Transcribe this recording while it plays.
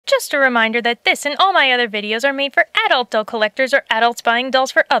Just a reminder that this and all my other videos are made for adult doll collectors or adults buying dolls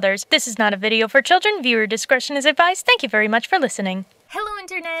for others. This is not a video for children. Viewer discretion is advised. Thank you very much for listening. Hello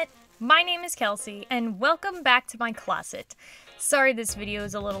Internet! My name is Kelsey, and welcome back to my closet. Sorry this video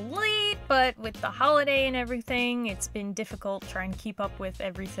is a little late, but with the holiday and everything, it's been difficult trying to keep up with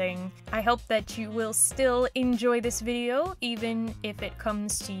everything. I hope that you will still enjoy this video, even if it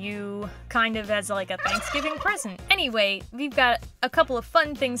comes to you kind of as like a Thanksgiving present. Anyway, we've got a couple of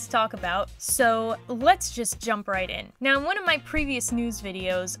fun things to talk about, so let's just jump right in. Now, in one of my previous news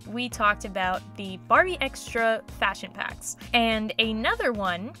videos, we talked about the Barbie Extra fashion packs, and another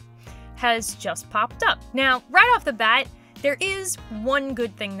one has just popped up. Now, right off the bat, there is one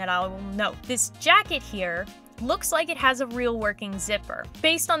good thing that I will note. This jacket here looks like it has a real working zipper.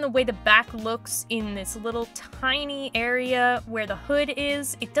 Based on the way the back looks in this little tiny area where the hood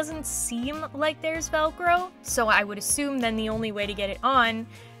is, it doesn't seem like there's Velcro, so I would assume then the only way to get it on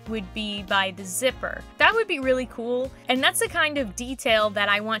would be by the zipper. That would be really cool, and that's the kind of detail that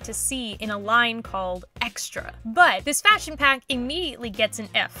I want to see in a line called Extra. But this fashion pack immediately gets an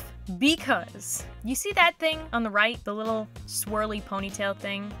F, because you see that thing on the right, the little swirly ponytail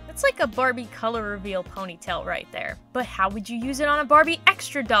thing? It's like a Barbie color reveal ponytail right there. But how would you use it on a Barbie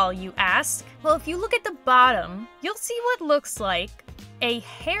Extra doll, you ask? Well, if you look at the bottom, you'll see what looks like a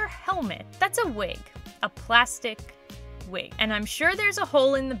hair helmet. That's a wig, a plastic wig. And I'm sure there's a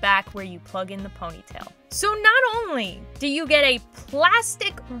hole in the back where you plug in the ponytail. So not only do you get a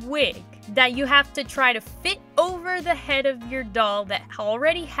plastic wig that you have to try to fit over the head of your doll that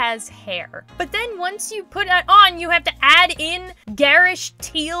already has hair, but then once you put it on, you have to add in garish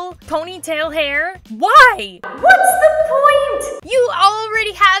teal ponytail hair? Why? What's the point? You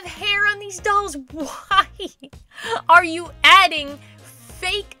already have hair on these dolls. Why are you adding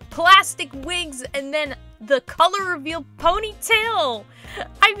fake plastic wigs and then the color reveal ponytail?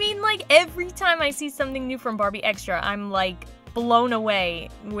 I mean, like, every time I see something new from Barbie Extra, I'm like blown away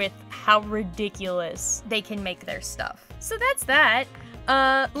with how ridiculous they can make their stuff. So that's that.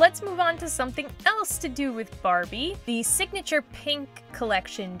 Let's move on to something else to do with Barbie. The signature pink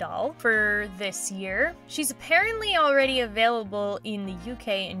collection doll for this year. She's apparently already available in the UK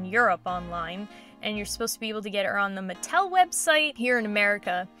and Europe online, and you're supposed to be able to get her on the Mattel website here in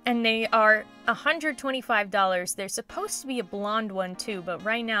America, and they are $125. There's supposed to be a blonde one too, but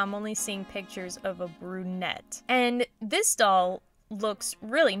right now I'm only seeing pictures of a brunette. And this doll looks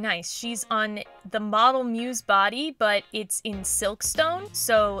really nice. She's on the Model Muse body, but it's in silkstone,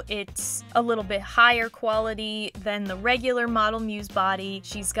 so it's a little bit higher quality than the regular Model Muse body.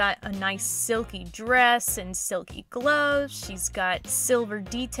 She's got a nice silky dress and silky gloves. She's got silver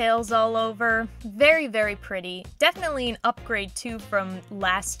details all over. Very, very pretty. Definitely an upgrade too from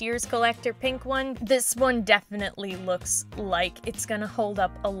last year's collector pink one. This one definitely looks like it's gonna hold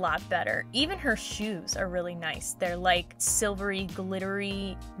up a lot better. Even her shoes are really nice. They're like silvery,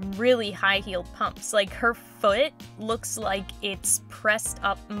 glittery, really high-heeled pumps. Like, her foot looks like it's pressed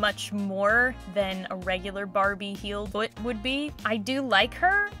up much more than a regular Barbie heeled foot would be. I do like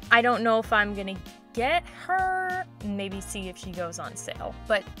her. I don't know if I'm gonna get her, maybe see if she goes on sale,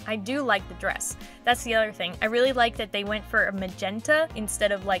 but I do like the dress. That's the other thing. I really like that they went for a magenta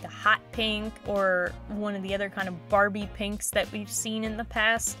instead of like a hot pink or one of the other kind of Barbie pinks that we've seen in the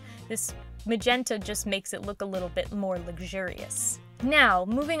past. This magenta just makes it look a little bit more luxurious. Now,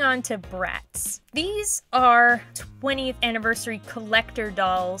 moving on to Bratz. These are 20th anniversary collector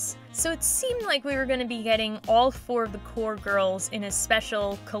dolls, so it seemed like we were going to be getting all 4 of the core girls in a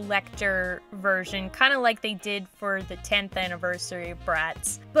special collector version, kind of like they did for the 10th anniversary of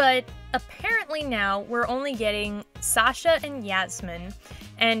Bratz. But apparently now we're only getting Sasha and Yasmin,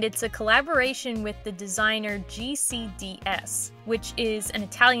 and it's a collaboration with the designer GCDS, which is an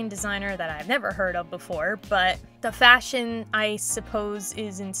Italian designer that I've never heard of before, but the fashion, I suppose,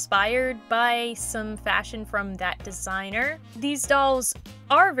 is inspired by some fashion from that designer. These dolls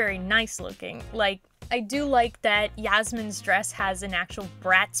are very nice looking. Like, I do like that Yasmin's dress has an actual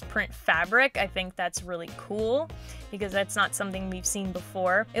Bratz print fabric. I think that's really cool, because that's not something we've seen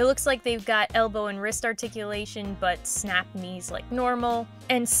before. It looks like they've got elbow and wrist articulation, but snap knees like normal.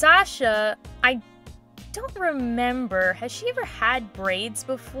 And Sasha, I don't remember, has she ever had braids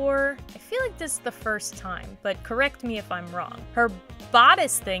before? I feel like this is the first time, but correct me if I'm wrong. Her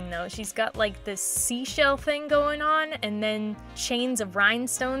bodice thing though, she's got like this seashell thing going on and then chains of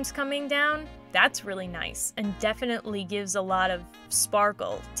rhinestones coming down. that's really nice and definitely gives a lot of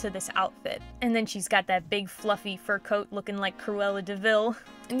sparkle to this outfit. And then she's got that big fluffy fur coat looking like Cruella de Vil.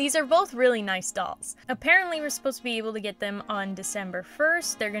 And these are both really nice dolls. Apparently we're supposed to be able to get them on December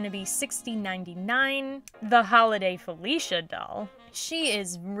 1st. They're gonna be $60.99. The Holiday Felicia doll. She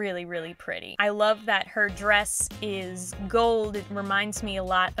is really, really pretty. I love that her dress is gold. It reminds me a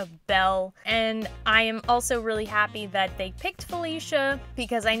lot of Belle. And I am also really happy that they picked Felicia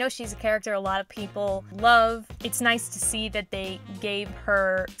because I know she's a character a lot of people love. It's nice to see that they gave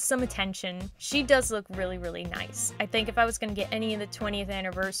her some attention. She does look really, really nice. I think if I was gonna get any of the 20th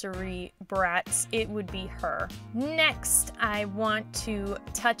anniversary Bratz, it would be her. Next, I want to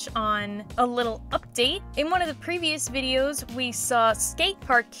touch on a little update. In one of the previous videos, we saw Skate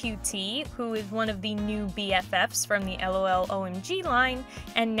Park QT, who is one of the new BFFs from the LOL OMG line,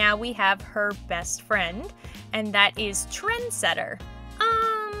 and now we have her best friend, and that is Trendsetter.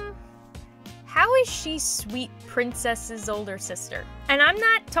 How is she Sweet Princess's older sister? And I'm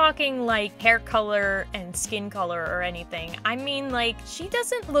not talking like hair color and skin color or anything. I mean like she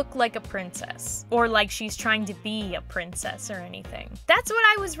doesn't look like a princess or like she's trying to be a princess or anything. That's what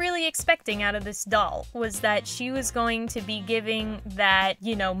I was really expecting out of this doll, was that she was going to be giving that,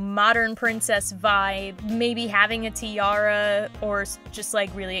 you know, modern princess vibe, maybe having a tiara or just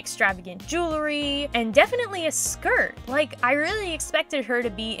like really extravagant jewelry, and definitely a skirt. Like I really expected her to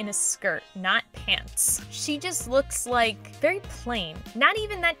be in a skirt, not pants. She just looks like very plain. Not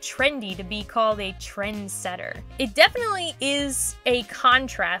even that trendy to be called a trendsetter. It definitely is a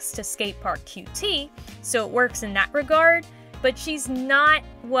contrast to Skate Park QT, so it works in that regard, but she's not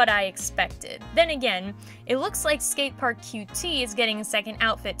what I expected. Then again, it looks like Skate Park QT is getting a second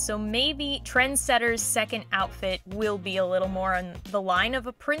outfit, so maybe Trendsetter's second outfit will be a little more on the line of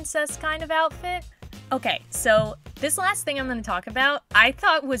a princess kind of outfit. Okay, so this last thing I'm going to talk about, I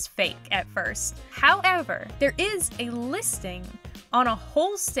thought was fake at first. However, there is a listing on a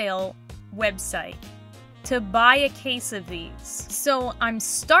wholesale website to buy a case of these. So I'm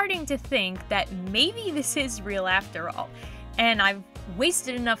starting to think that maybe this is real after all. And I've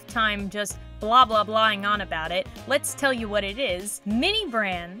wasted enough time just blah blah blahing on about it. Let's tell you what it is. Mini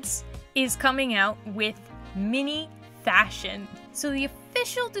Brands is coming out with mini fashion. So the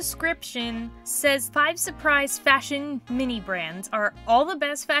official description says 5 surprise fashion mini brands are all the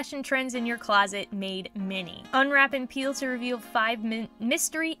best fashion trends in your closet made mini. Unwrap and peel to reveal 5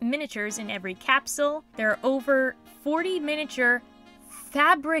 mystery miniatures in every capsule. There are over 40 miniature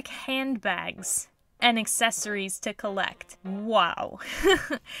fabric handbags and accessories to collect. Wow.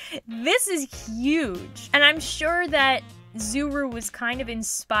 This is huge. And I'm sure that Zuru was kind of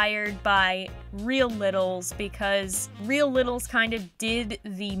inspired by Real Littles because Real Littles kind of did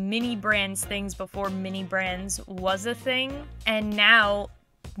the mini brands things before mini brands was a thing, and now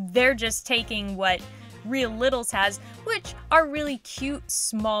they're just taking what Real Littles has, which are really cute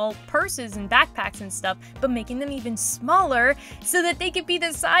small purses and backpacks and stuff, but making them even smaller so that they could be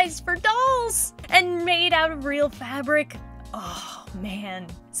the size for dolls and made out of real fabric. Oh man.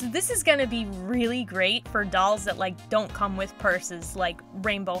 So this is gonna be really great for dolls that like don't come with purses like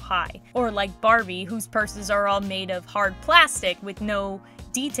Rainbow High, or like Barbie, whose purses are all made of hard plastic with no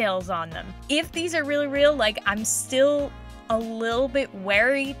details on them. If these are really real, like I'm still a little bit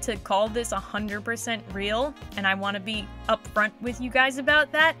wary to call this 100% real, and I want to be upfront with you guys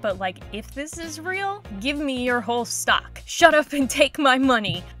about that, but like if this is real, give me your whole stock. Shut up and take my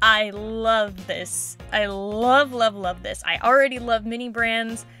money. I love this. I love, love, love this. I already love mini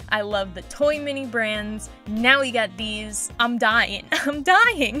brands. I love the toy mini brands. Now we got these. I'm dying. I'm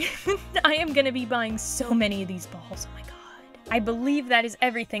dying. I am gonna be buying so many of these balls. Oh my god. I believe that is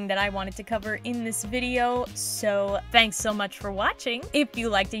everything that I wanted to cover in this video, so thanks so much for watching. If you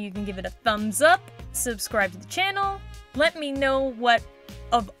liked it, you can give it a thumbs up, subscribe to the channel, let me know what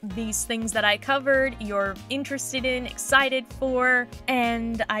of these things that I covered you're interested in, excited for,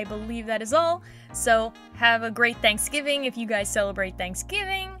 and I believe that is all. So have a great Thanksgiving if you guys celebrate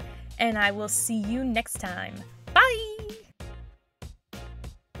Thanksgiving, and I will see you next time.